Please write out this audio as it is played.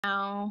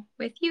now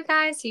with you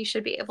guys, so you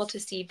should be able to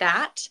see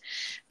that.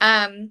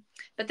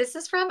 But this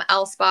is from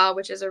ElaSpa,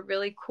 which is a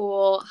really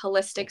cool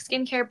holistic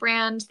skincare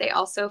brand. They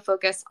also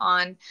focus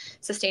on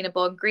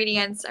sustainable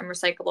ingredients and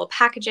recyclable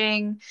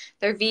packaging.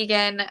 They're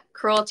vegan,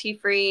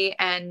 cruelty-free,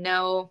 and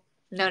no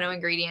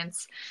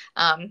ingredients,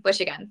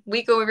 which again,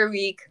 week over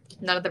week,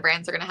 none of the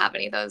brands are going to have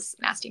any of those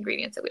nasty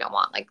ingredients that we don't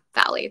want, like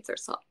phthalates or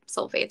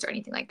sulfates or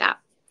anything like that.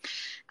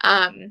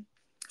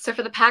 So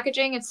for the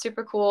packaging, it's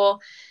super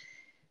cool.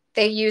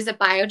 They use a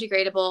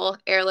biodegradable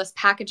airless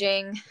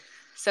packaging.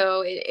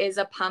 So it is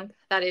a pump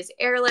that is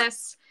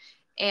airless.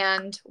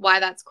 And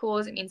why that's cool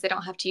is it means they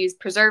don't have to use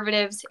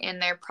preservatives in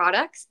their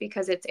products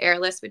because it's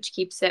airless, which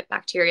keeps it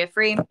bacteria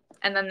free.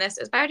 And then this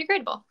is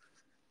biodegradable,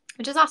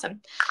 which is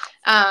awesome.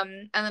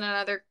 And then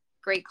another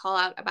great call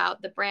out about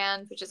the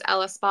brand, which is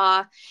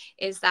ElaSpa,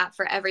 is that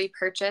for every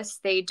purchase,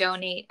 they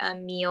donate a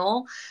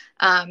meal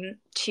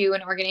to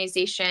an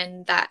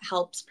organization that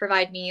helps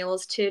provide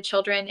meals to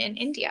children in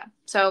India.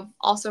 So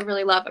also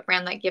really love a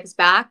brand that gives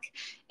back,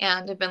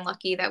 and I've been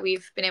lucky that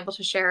we've been able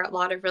to share a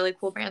lot of really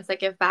cool brands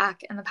that give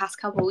back in the past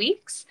couple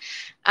weeks.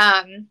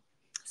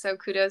 So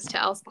kudos to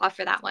ElaSpa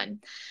for that one.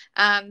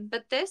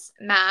 But this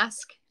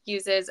mask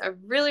uses a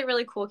really,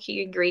 really cool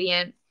key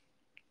ingredient,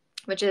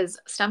 which is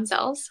stem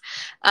cells,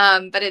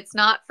 but it's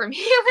not from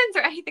humans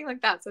or anything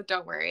like that, so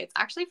don't worry. It's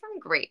actually from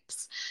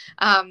grapes.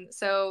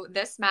 So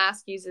this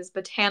mask uses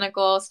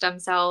botanical stem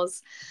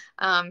cells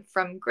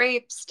from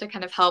grapes to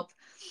kind of help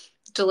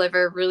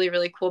deliver really,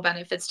 really cool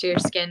benefits to your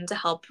skin, to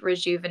help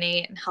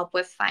rejuvenate and help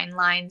with fine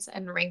lines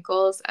and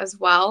wrinkles as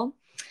well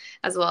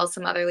as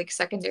some other like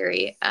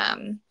secondary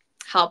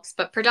helps,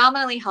 but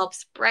predominantly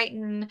helps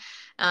brighten,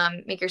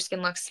 make your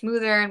skin look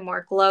smoother and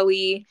more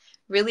glowy.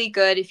 Really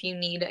good if you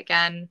need,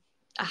 again,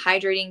 a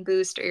hydrating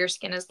boost, or your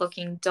skin is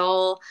looking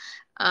dull,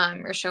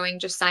 or showing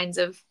just signs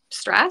of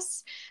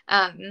stress.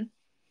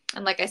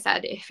 And like I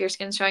said, if your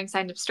skin's showing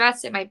signs of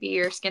stress, it might be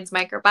your skin's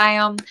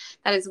microbiome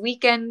that is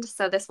weakened.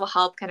 So this will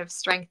help kind of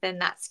strengthen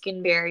that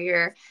skin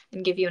barrier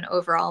and give you an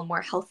overall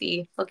more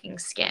healthy looking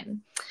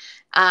skin.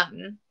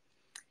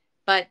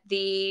 But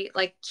the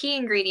key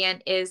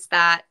ingredient is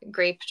that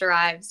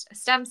grape-derived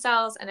stem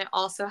cells, and it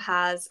also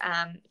has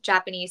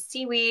Japanese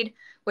seaweed,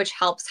 which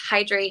helps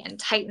hydrate and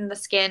tighten the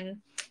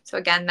skin. So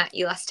again, that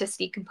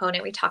elasticity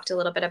component we talked a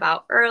little bit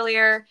about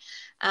earlier.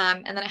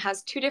 And then it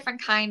has two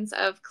different kinds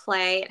of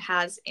clay. It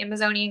has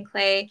Amazonian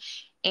clay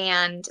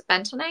and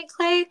bentonite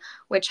clay,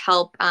 which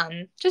help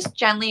just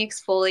gently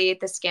exfoliate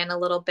the skin a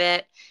little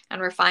bit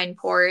and refine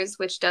pores,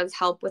 which does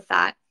help with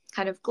that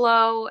kind of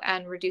glow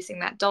and reducing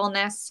that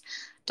dullness.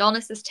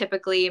 Dullness is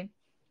typically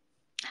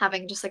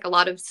having just like a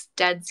lot of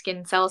dead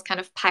skin cells kind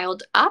of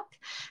piled up.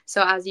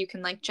 So as you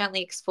can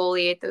gently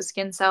exfoliate those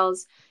skin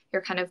cells,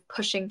 you're kind of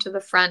pushing to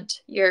the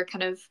front your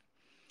kind of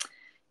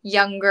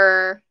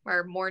younger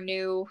or more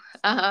new,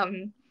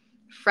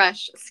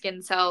 fresh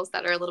skin cells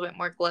that are a little bit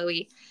more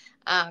glowy.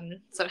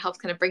 So it helps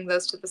kind of bring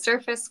those to the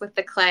surface with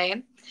the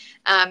clay.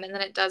 And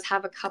then it does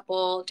have a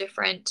couple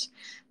different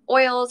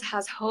oils. It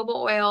has jojoba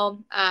oil,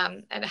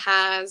 it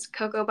has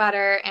cocoa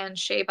butter and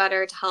shea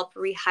butter to help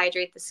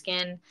rehydrate the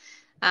skin.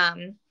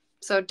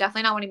 So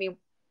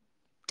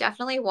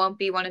definitely won't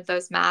be one of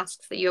those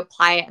masks that you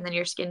apply it and then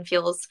your skin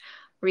feels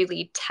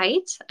really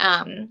tight.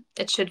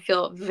 It should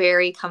feel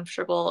very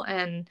comfortable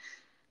and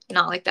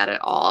not like that at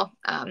all,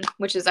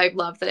 which is, I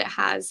love that it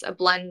has a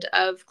blend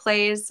of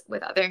clays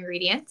with other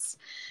ingredients.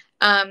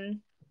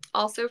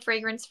 Also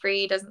fragrance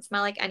free, doesn't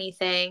smell like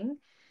anything.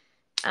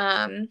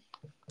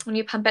 When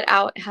you pump it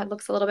out, it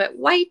looks a little bit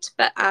white,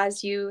 but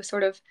as you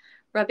sort of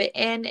rub it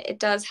in, it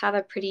does have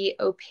a pretty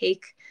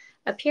opaque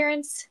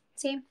appearance.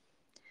 See?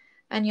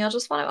 And you'll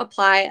just want to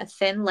apply a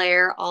thin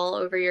layer all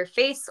over your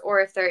face, or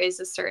if there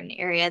is a certain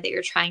area that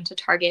you're trying to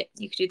target,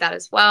 you could do that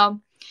as well.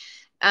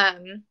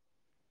 And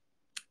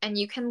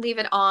you can leave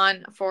it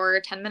on for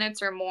 10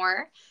 minutes or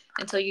more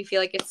until you feel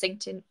like it's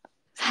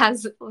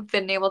has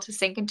been able to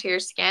sink into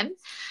your skin.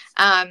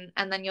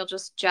 And then you'll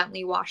just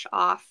gently wash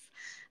off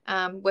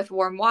with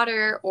warm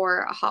water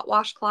or a hot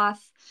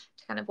washcloth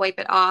to kind of wipe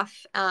it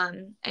off.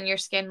 And your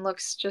skin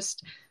looks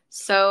just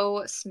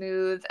so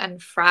smooth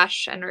and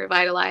fresh and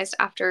revitalized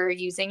after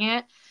using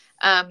it.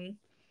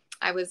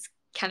 I was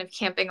kind of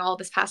camping all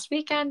this past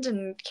weekend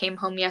and came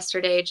home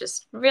yesterday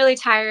just really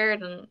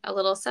tired and a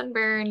little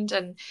sunburned,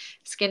 and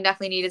skin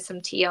definitely needed some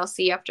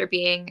TLC after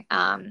being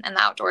in the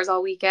outdoors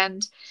all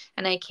weekend.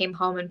 And I came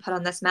home and put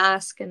on this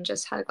mask and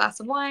just had a glass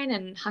of wine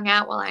and hung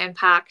out while I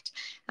unpacked,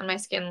 and my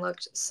skin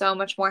looked so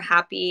much more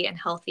happy and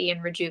healthy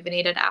and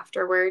rejuvenated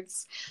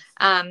afterwards.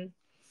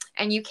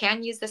 And you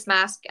can use this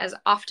mask as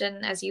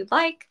often as you'd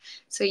like.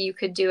 So you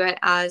could do it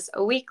as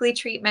a weekly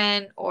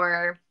treatment,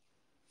 or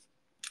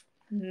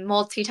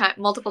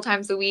multiple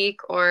times a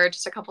week, or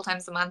just a couple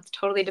times a month.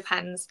 Totally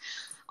depends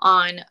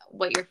on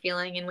what you're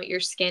feeling and what your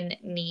skin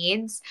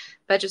needs.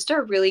 But just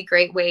a really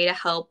great way to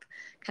help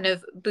kind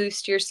of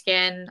boost your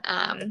skin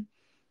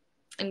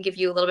and give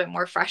you a little bit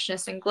more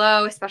freshness and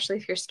glow, especially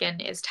if your skin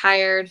is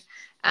tired.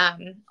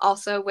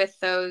 Also with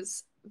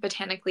those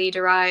botanically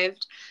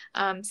derived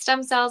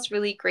stem cells,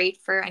 really great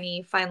for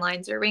any fine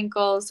lines or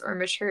wrinkles or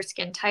mature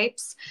skin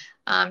types.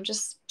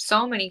 Just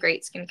so many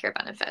great skincare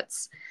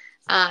benefits.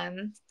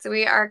 So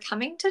we are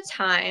coming to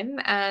time,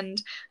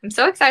 and I'm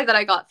so excited that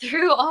I got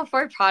through all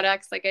 4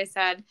 products. Like I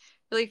said,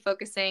 really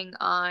focusing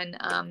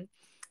on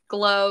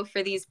glow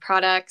for these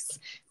products.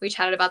 We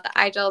chatted about the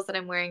eye gels that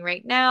I'm wearing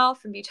right now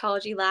from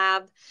Beautology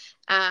Lab,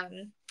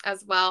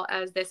 as well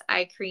as this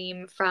eye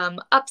cream from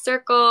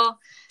Upcircle,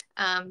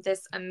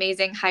 this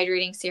amazing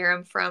hydrating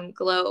serum from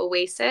Glow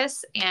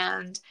Oasis,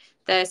 and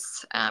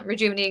this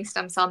rejuvenating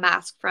stem cell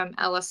mask from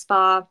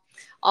ElaSpa.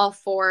 All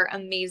 4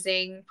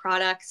 amazing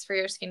products for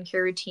your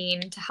skincare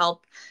routine to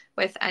help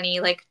with any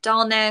like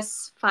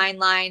dullness, fine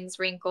lines,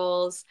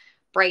 wrinkles,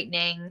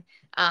 brightening.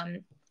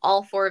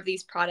 All 4 of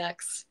these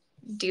products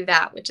do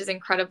that, which is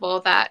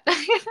incredible that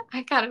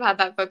I kind of had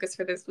that focus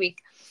for this week.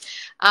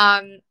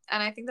 And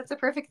I think that's a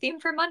perfect theme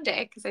for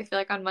Monday, because I feel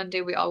like on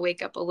Monday we all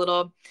wake up a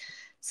little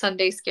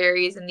Sunday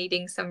scaries and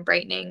needing some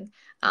brightening.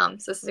 So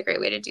this is a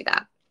great way to do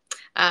that.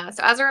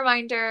 So as a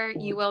reminder,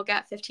 you will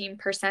get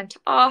 15%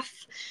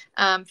 off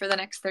for the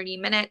next 30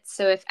 minutes.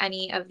 So if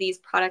any of these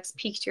products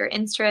piqued your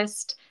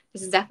interest,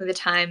 this is definitely the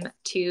time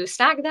to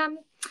snag them.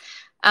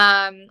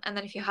 And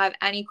then if you have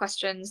any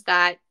questions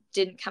that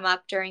didn't come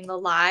up during the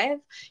live,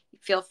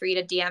 feel free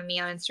to DM me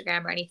on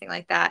Instagram or anything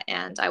like that,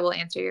 and I will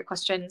answer your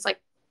questions like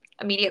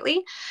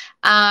immediately.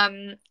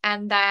 And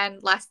then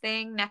last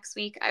thing, next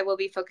week I will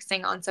be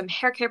focusing on some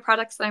hair care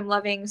products that I'm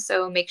loving,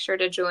 so make sure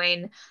to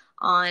join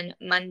on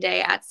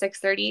Monday at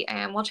 6:30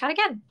 and we'll chat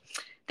again.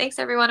 Thanks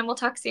everyone, and we'll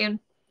talk soon.